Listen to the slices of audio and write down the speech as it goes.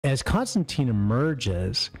as Constantine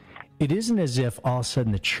emerges, it isn't as if all of a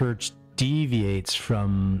sudden the church deviates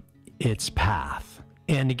from its path.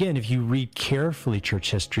 And again, if you read carefully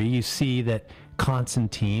church history, you see that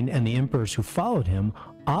Constantine and the emperors who followed him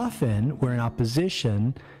often were in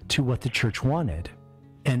opposition to what the church wanted,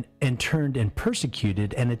 and turned and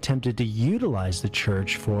persecuted and attempted to utilize the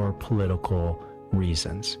church for political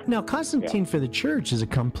reasons. Now, Constantine for the church is a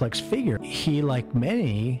complex figure. He, like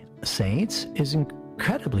many saints, is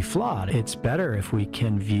incredibly flawed. It's better if we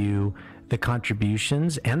can view the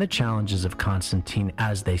contributions and the challenges of Constantine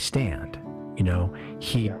as they stand. You know,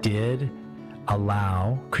 he did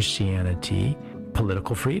allow Christianity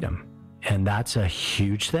political freedom, and that's a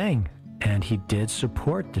huge thing. And he did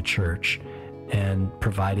support the church and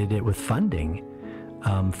provided it with funding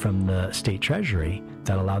from the state treasury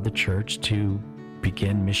that allowed the church to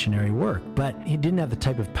begin missionary work. But he didn't have the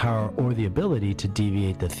type of power or the ability to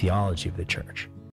deviate the theology of the church.